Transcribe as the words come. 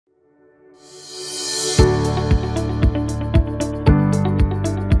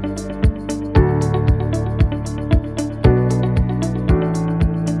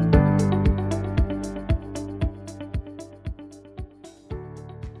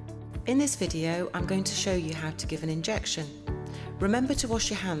In this video, I'm going to show you how to give an injection. Remember to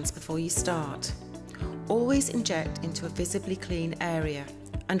wash your hands before you start. Always inject into a visibly clean area,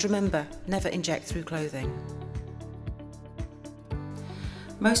 and remember, never inject through clothing.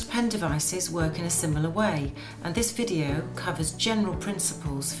 Most pen devices work in a similar way, and this video covers general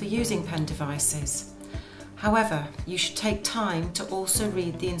principles for using pen devices. However, you should take time to also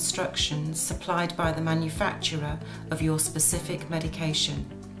read the instructions supplied by the manufacturer of your specific medication.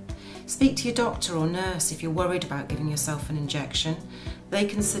 Speak to your doctor or nurse if you're worried about giving yourself an injection. They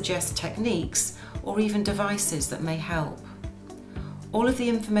can suggest techniques or even devices that may help. All of the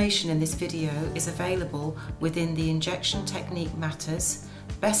information in this video is available within the Injection Technique Matters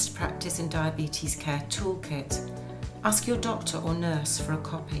Best Practice in Diabetes Care Toolkit. Ask your doctor or nurse for a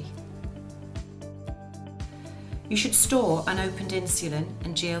copy. You should store unopened insulin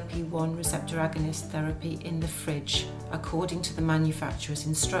and GLP-1 receptor agonist therapy in the fridge according to the manufacturer's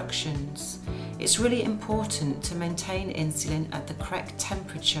instructions. It's really important to maintain insulin at the correct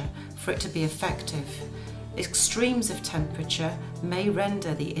temperature for it to be effective. Extremes of temperature may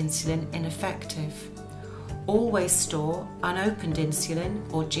render the insulin ineffective. Always store unopened insulin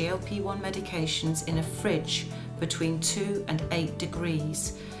or GLP-1 medications in a fridge between 2 and 8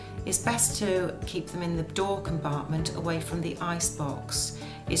 degrees. It's best to keep them in the door compartment away from the ice box.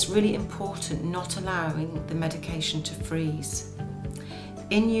 It's really important not allowing the medication to freeze.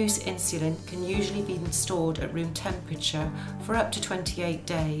 In-use insulin can usually be stored at room temperature for up to 28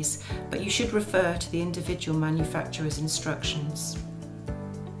 days, but you should refer to the individual manufacturer's instructions.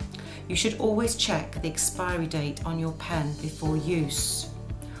 You should always check the expiry date on your pen before use.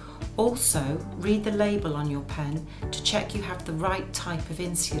 Also, read the label on your pen to check you have the right type of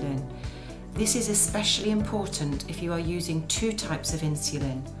insulin. This is especially important if you are using two types of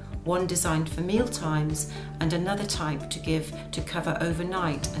insulin, one designed for meal times and another type to give to cover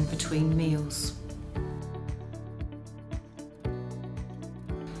overnight and between meals.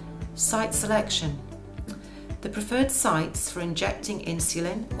 Site selection. The preferred sites for injecting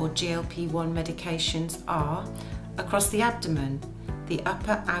insulin or GLP-1 medications are across the abdomen, the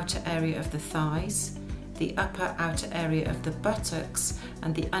upper outer area of the thighs, the upper outer area of the buttocks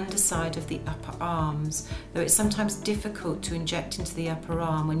and the underside of the upper arms, though it's sometimes difficult to inject into the upper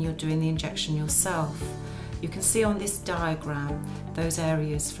arm when you're doing the injection yourself. You can see on this diagram those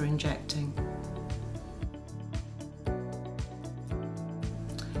areas for injecting.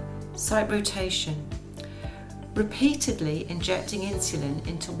 Site rotation. Repeatedly injecting insulin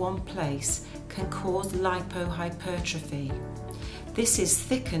into one place can cause lipohypertrophy. This is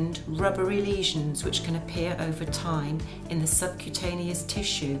thickened, rubbery lesions which can appear over time in the subcutaneous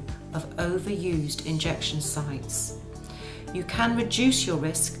tissue of overused injection sites. You can reduce your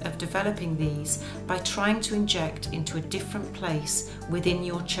risk of developing these by trying to inject into a different place within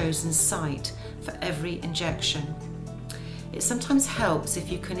your chosen site for every injection. It sometimes helps if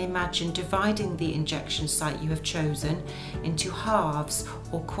you can imagine dividing the injection site you have chosen into halves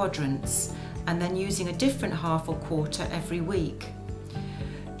or quadrants and then using a different half or quarter every week.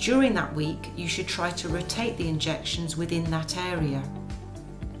 During that week, you should try to rotate the injections within that area.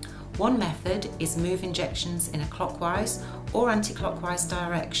 One method is move injections in a clockwise or anti-clockwise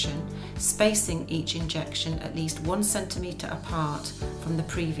direction, spacing each injection at least 1 centimetre apart from the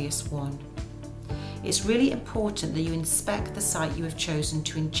previous one. It's really important that you inspect the site you have chosen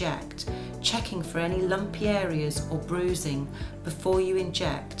to inject, checking for any lumpy areas or bruising before you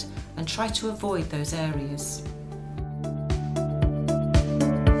inject, and try to avoid those areas.